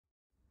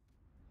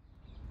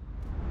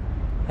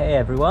Hey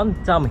everyone,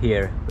 Tom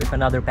here with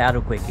another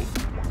Paddlequickie.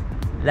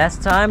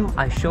 Last time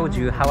I showed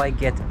you how I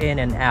get in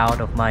and out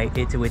of my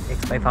Itiwit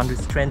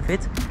X500 Strand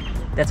Fit.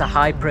 That's a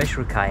high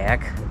pressure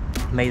kayak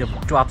made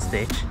of drop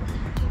stitch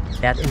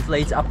that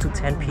inflates up to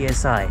 10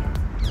 psi.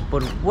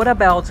 But what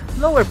about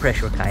lower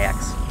pressure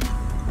kayaks?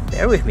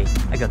 Bear with me,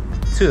 I got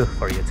two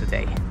for you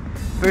today.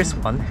 First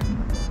one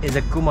is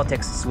a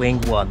Gumotex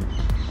Swing 1.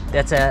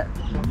 That's a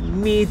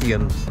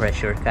medium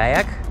pressure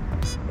kayak.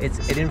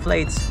 It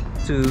inflates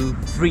to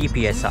 3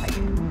 psi.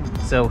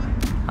 So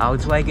how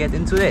do I get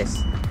into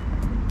this?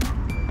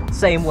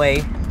 Same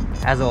way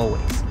as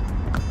always.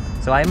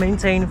 So I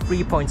maintain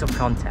 3 points of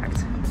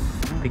contact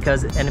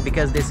because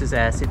this is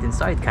a sit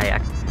inside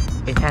kayak.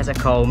 It has a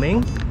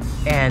coaming,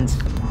 and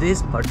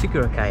this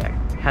particular kayak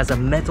has a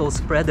metal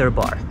spreader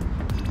bar,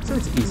 so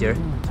it's easier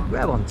to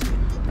grab onto.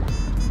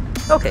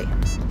 Okay,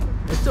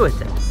 let's do it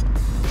then.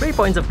 3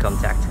 points of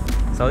contact: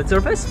 solid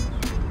surface,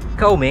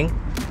 coaming.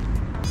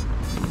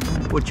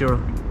 Put your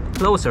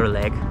closer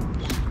leg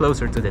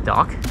closer to the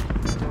dock.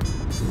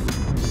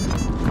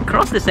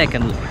 Cross the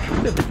second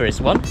leg with the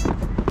first one.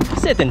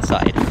 Sit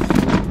inside.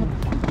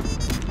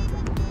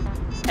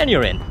 And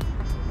you're in.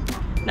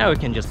 Now we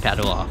can just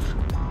paddle off.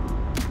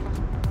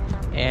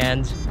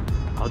 And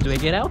how do I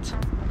get out?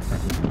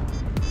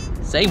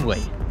 Same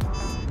way.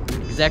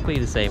 Exactly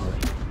the same way.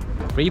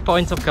 3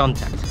 points of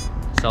contact.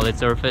 Solid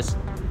surface,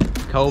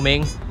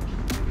 coaming.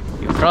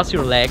 You cross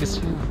your legs.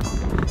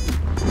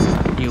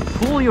 You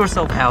pull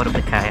yourself out of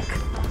the kayak.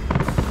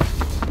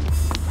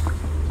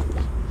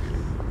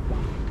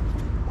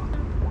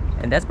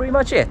 And that's pretty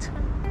much it.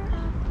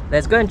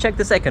 Let's go and check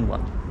the second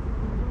one.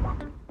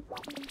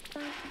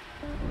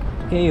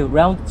 Okay,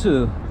 round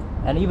 2.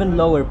 An even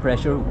lower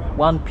pressure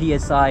 1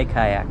 psi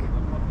kayak.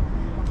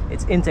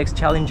 It's Intex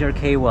Challenger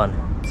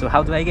K1. So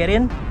how do I get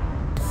in?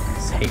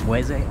 Same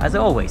way as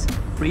always.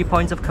 3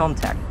 points of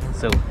contact.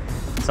 So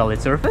solid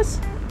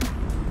surface.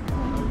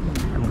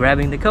 I'm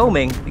grabbing the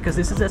coaming because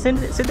this is a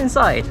sit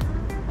inside.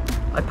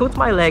 I put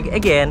my leg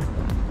again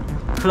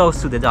close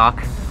to the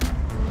dock.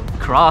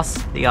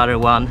 Cross the other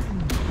one.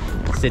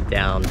 Sit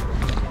down.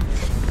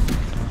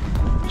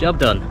 Job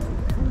done.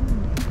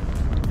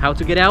 How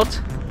to get out?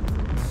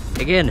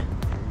 Again,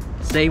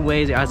 same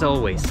way as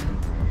always.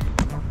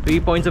 3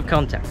 points of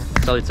contact.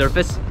 Solid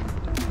surface.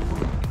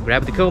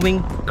 Grab the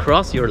coaming,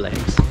 cross your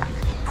legs,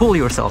 pull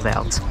yourself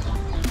out.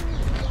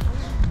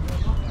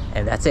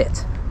 And that's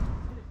it.